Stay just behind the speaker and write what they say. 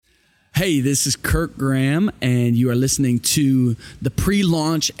Hey, this is Kirk Graham, and you are listening to the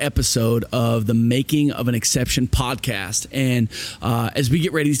pre-launch episode of the Making of an Exception podcast. And as we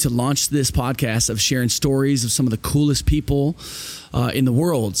get ready to launch this podcast of sharing stories of some of the coolest people in the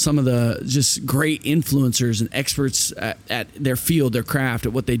world, some of the just great influencers and experts at their field, their craft,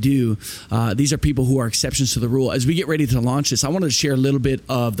 at what they do. These are people who are exceptions to the rule. As we get ready to launch this, I wanted to share a little bit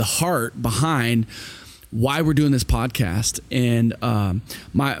of the heart behind why we're doing this podcast. And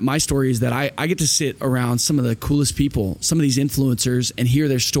my story is that I get to sit around some of the coolest people, some of these influencers, and hear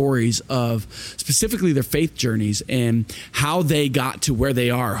their stories of specifically their faith journeys and how they got to where they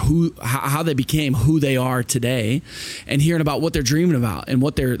are, how they became who they are today, and hearing about what they're dreaming about and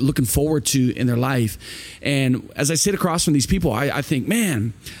what they're looking forward to in their life. And as I sit across from these people, I think,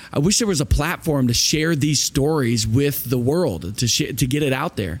 man, I wish there was a platform to share these stories with the world, to get it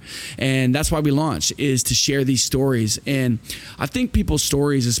out there. And that's why we launched, is to share these stories. And I think people's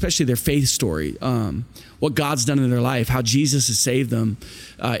stories, especially their faith story, what God's done in their life, how Jesus has saved them,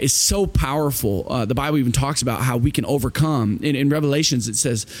 is so powerful. The Bible even talks about how we can overcome. In Revelations, it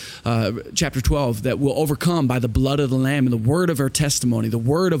says, chapter 12, that we'll overcome by the blood of the Lamb and the word of our testimony, the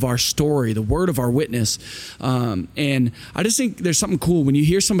word of our story, the word of our witness. And I just think there's something cool when you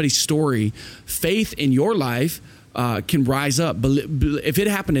hear somebody's story. Faith in your life can rise up. If it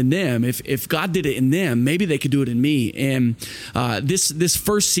happened in them, if God did it in them, maybe they could do it in me. And this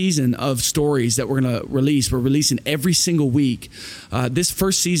first season of stories that we're going to release, we're releasing every single week. This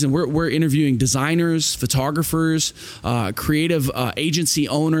first season, we're interviewing designers, photographers, creative agency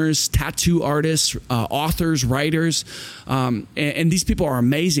owners, tattoo artists, authors, writers. And these people are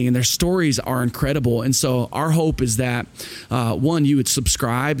amazing, and their stories are incredible. And so our hope is that, one, you would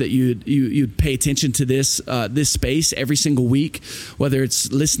subscribe, that you'd pay attention to this space every single week, whether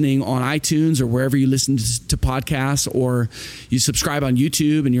it's listening on iTunes or wherever you listen to podcasts, or you subscribe on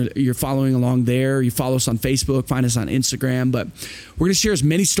YouTube and you're following along there. You follow us on Facebook, find us on Instagram. But we're going to share as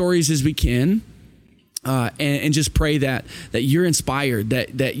many stories as we can. And just pray that you're inspired,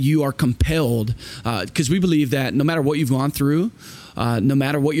 that you are compelled, because we believe that no matter what you've gone through, no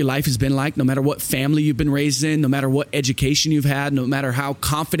matter what your life has been like, no matter what family you've been raised in, no matter what education you've had, no matter how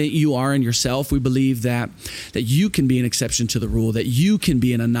confident you are in yourself, we believe that you can be an exception to the rule, that you can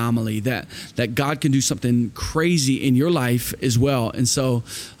be an anomaly, that God can do something crazy in your life as well. And so,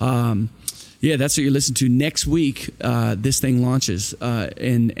 yeah, that's what you're listening to. Next week, this thing launches,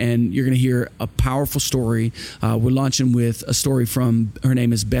 and you're going to hear a powerful story. We're launching with a story from, her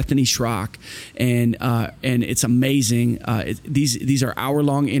name is Bethany Schrock, and it's amazing. These are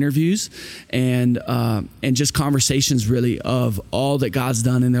hour-long interviews and just conversations really of all that God's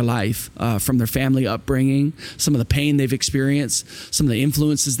done in their life, from their family upbringing, some of the pain they've experienced, some of the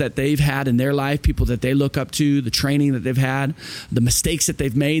influences that they've had in their life, people that they look up to, the training that they've had, the mistakes that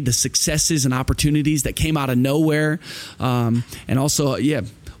they've made, the successes and opportunities that came out of nowhere, and also,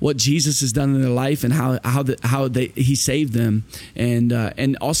 what Jesus has done in their life and how he saved them,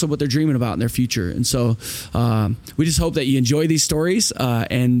 and also what they're dreaming about in their future. And so we just hope that you enjoy these stories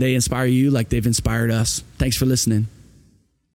and they inspire you like they've inspired us. Thanks for listening.